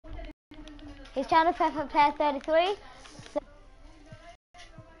His channel Pepper Player 33. So,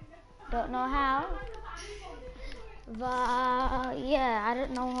 don't know how. But yeah, I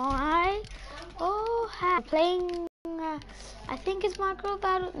don't know why. Oh, hi. Playing. I think it's my group.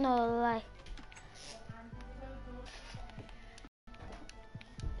 I don't know. Like,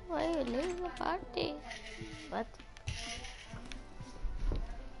 why are you leaving the party? What?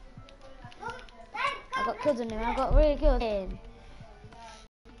 I got killed on him. I got really killed.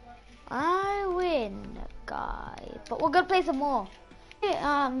 I win, guys. But we're gonna play some more.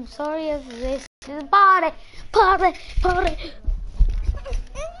 I'm sorry if this is party.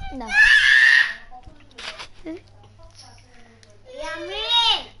 No.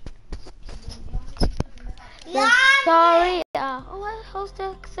 Sorry. I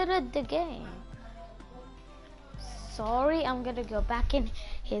hosted exited the game. Sorry, I'm gonna go back in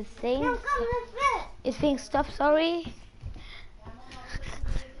his thing. No, come, it's being stuffed. Sorry.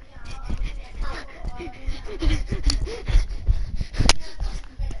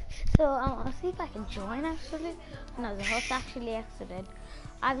 So I'll see if I can join actually. No, the host actually exited.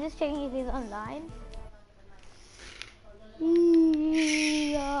 I'm just checking if he's online.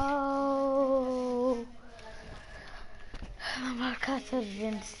 Yo. My podcast has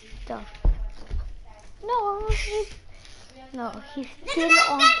been stuffed. No, he's still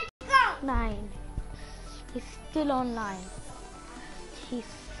online. He's still online. He's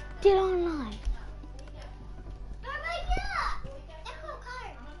still online.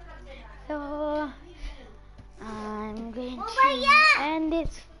 So I'm going to end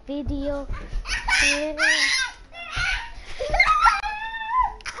this video here.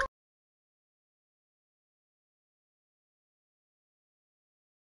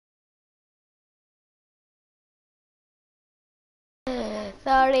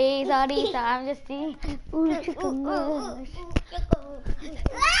 Sorry, I'm just seeing.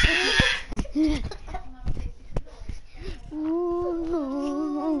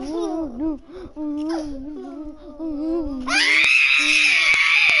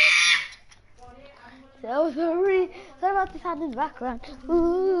 So sorry about the sound in the background.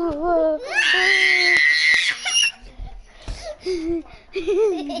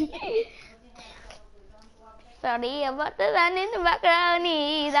 Sorry about the sound in the background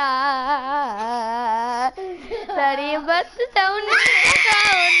either. Sorry about the sound in the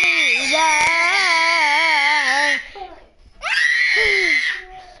background either.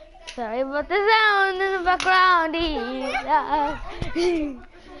 Sorry about the sound in the background either.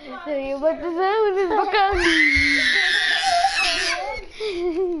 Sorry about the sound in the background either.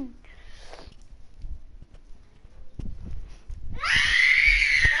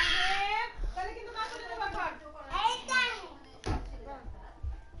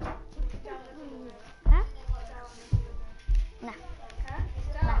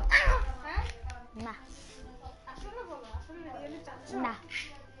 না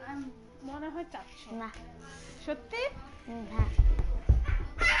মনে হয় চাচ্ছ না সত্যি হ্যাঁ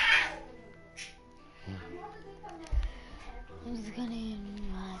I'm just gonna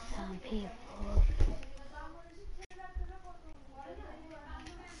invite some people.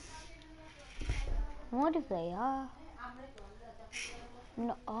 What if they are?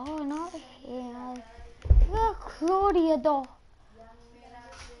 No, oh, not here. Look, Claudia though.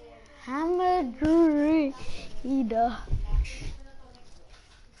 Hamadurida.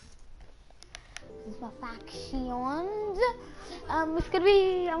 My factions. It's gonna be.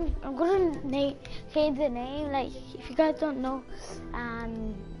 I'm gonna change the name. Like, if you guys don't know,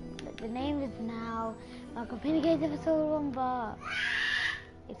 the name is now Complicated Episode 1, but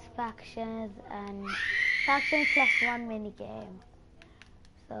it's factions and factions plus one mini game.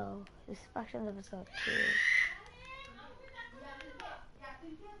 So it's factions episode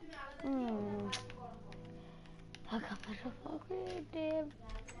 2. I got better for creative.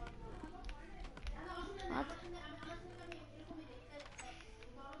 What?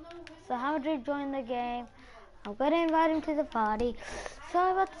 So how to join the game? I'm gonna invite him to the party.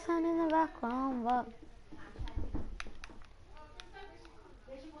 Sorry about the sound in the background, but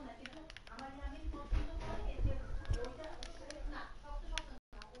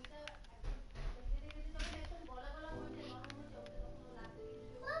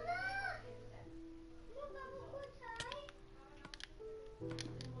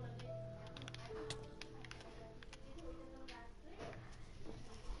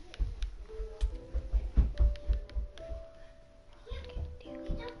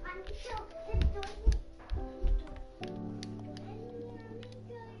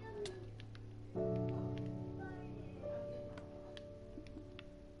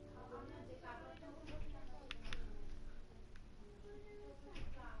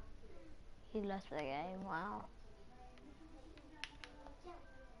He lost the game. Wow.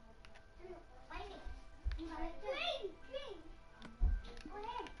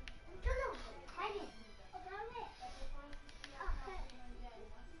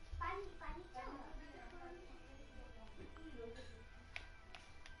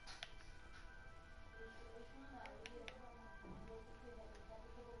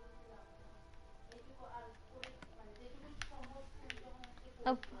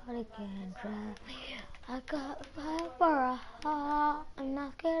 Nobody can drive me. I got fire for a heart. I'm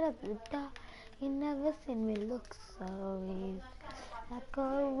not scared of the dark. You never seen me look so easy. I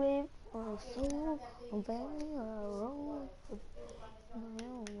got a whip for a soul. I'm very road.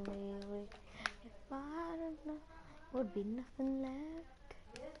 If I don't know, would be nothing left.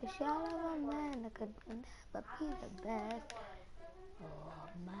 The shot of a man that could never be the best. All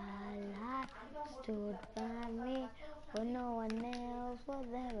my life stood by me when no one else was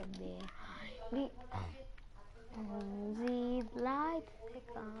ever there. Me, these lights, they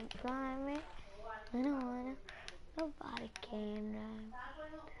can't find me. Nobody can run.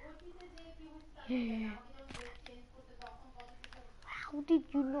 How did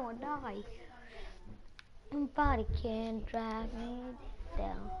you not die? Nobody can drag me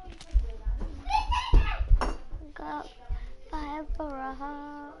down. Got fire for a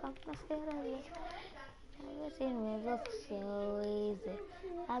heart. I'm not scared of you. Never seen me look so easy.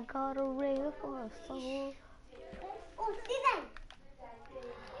 I got a ring for a soul. Oh, see that?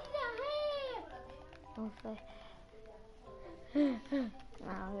 Don't say.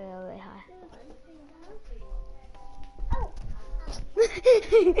 Now really high.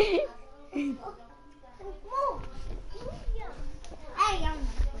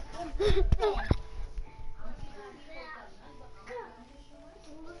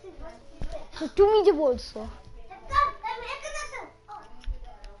 तुम्ही जे बोलतो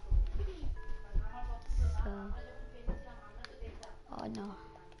oh no,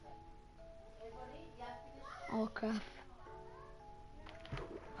 oh crap.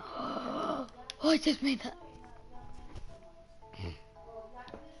 Oh, I just made that.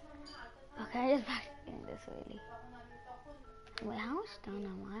 Okay, I just practicing this really. Wait, how much done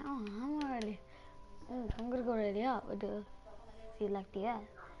am I? Oh, I'm already. I'm gonna go really up. See, like the end.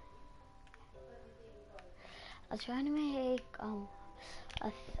 I was trying to make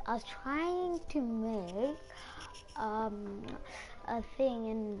I was trying to make a thing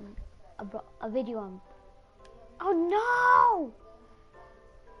in a video on. Oh no!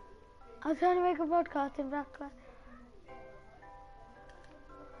 I was trying to make a podcast in Blackclass.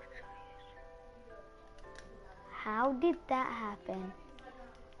 How did that happen?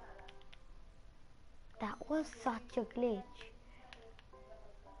 That was such a glitch.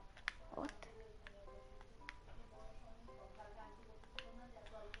 What?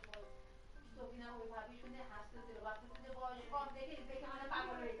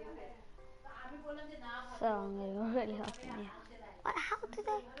 So I'm gonna go really hard from here. What? How did I?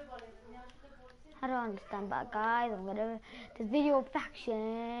 I don't understand, but guys, I'm gonna this video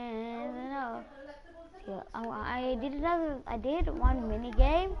faction. No. Yeah, I did one mini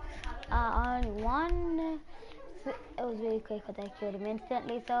game. Only one. So it was really quick because I killed him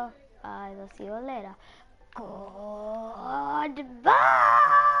instantly. So I'll see you later. Goodbye.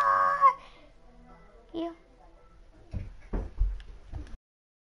 Yeah.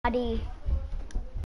 Buddy.